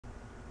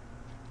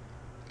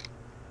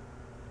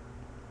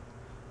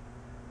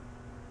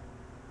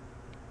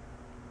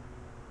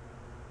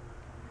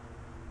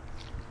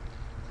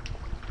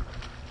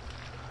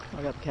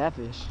I got the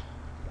catfish.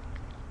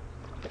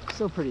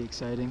 Still pretty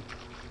exciting.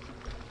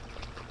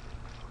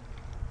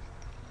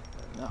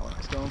 Not what I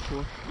was going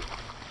for.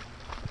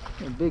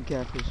 Yeah, big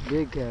catfish,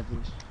 big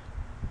catfish.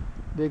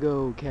 Big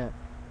old cat.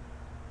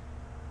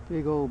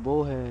 Big old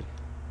bullhead.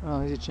 Oh,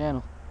 there's a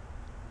channel.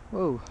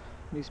 Whoa,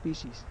 new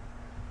species.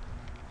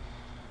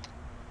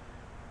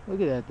 Look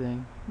at that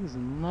thing. He's a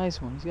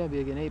nice one. He's gotta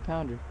be like an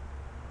 8-pounder.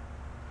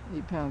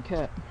 8-pound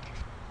cat.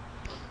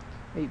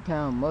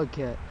 8-pound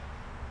mudcat.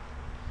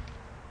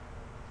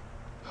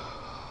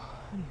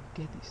 How do you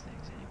get these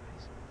things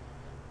anyways?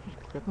 You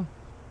grip them?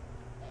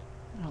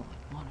 I don't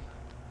like want to.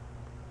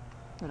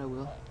 But I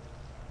will.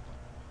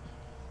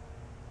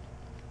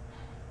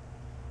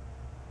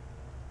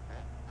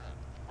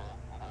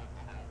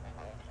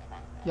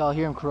 Y'all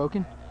hear him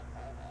croaking?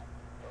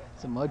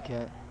 It's a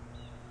mudcat.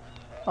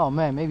 Oh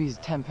man, maybe he's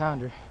a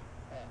 10-pounder.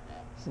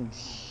 This thing's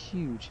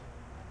huge.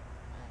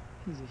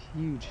 He's a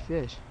huge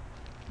fish.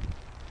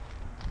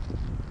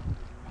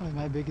 Probably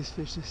my biggest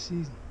fish this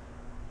season.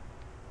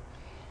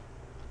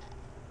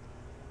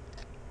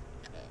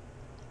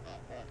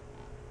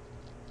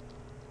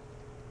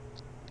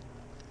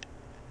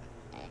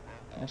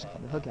 Actually,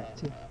 got the hook out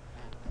too.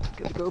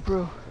 Get the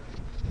GoPro.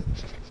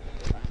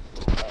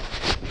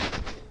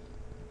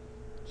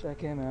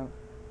 Check him out.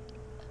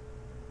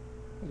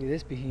 Look at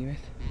this behemoth.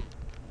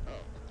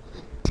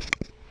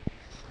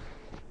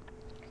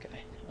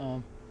 Okay.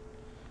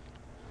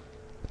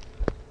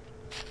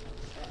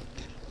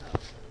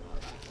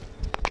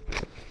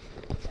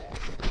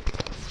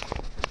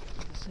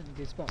 This is a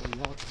good spot where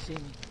y'all can see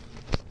me.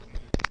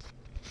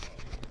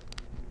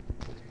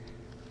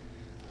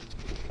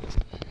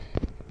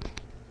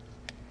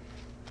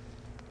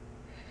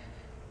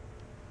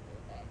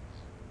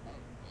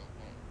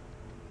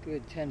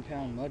 Good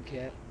 10-pound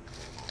mudcat.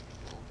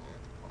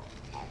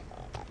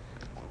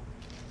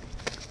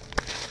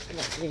 Come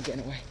on, he ain't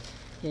getting away.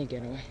 He ain't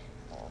getting away.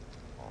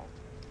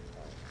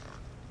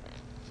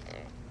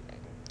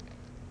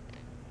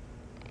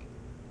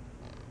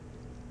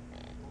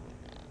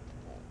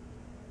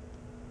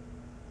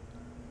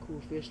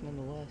 Cool fish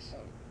nonetheless.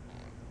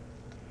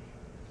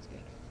 Let's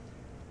get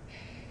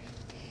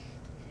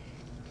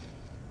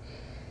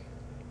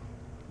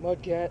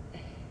mudcat.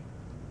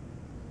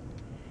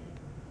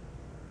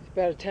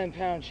 About a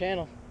 10-pound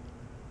channel.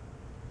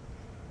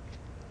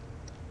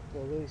 Go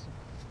release him.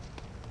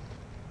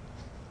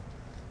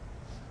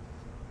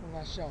 I'm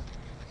not showing.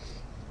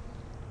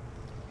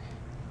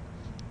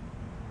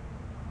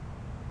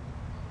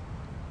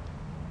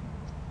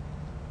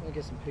 Let me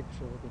get some pig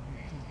patrol up in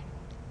here.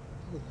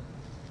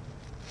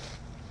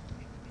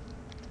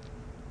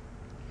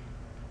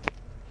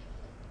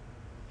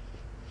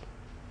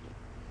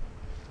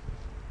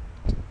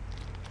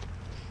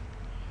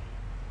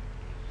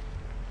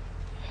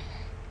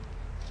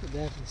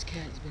 Bad for this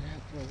cat, he's been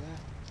out for a while.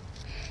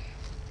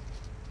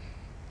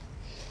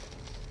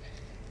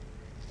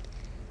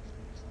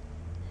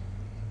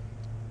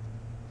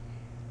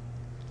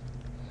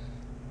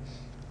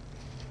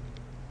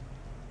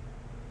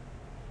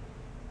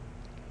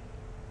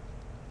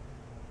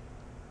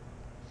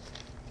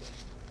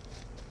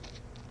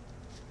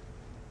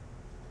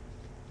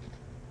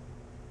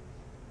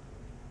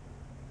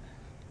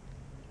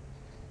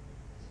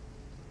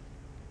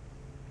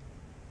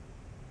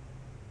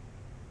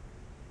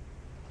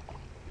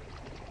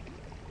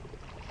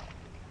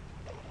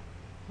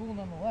 Cool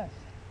nonetheless.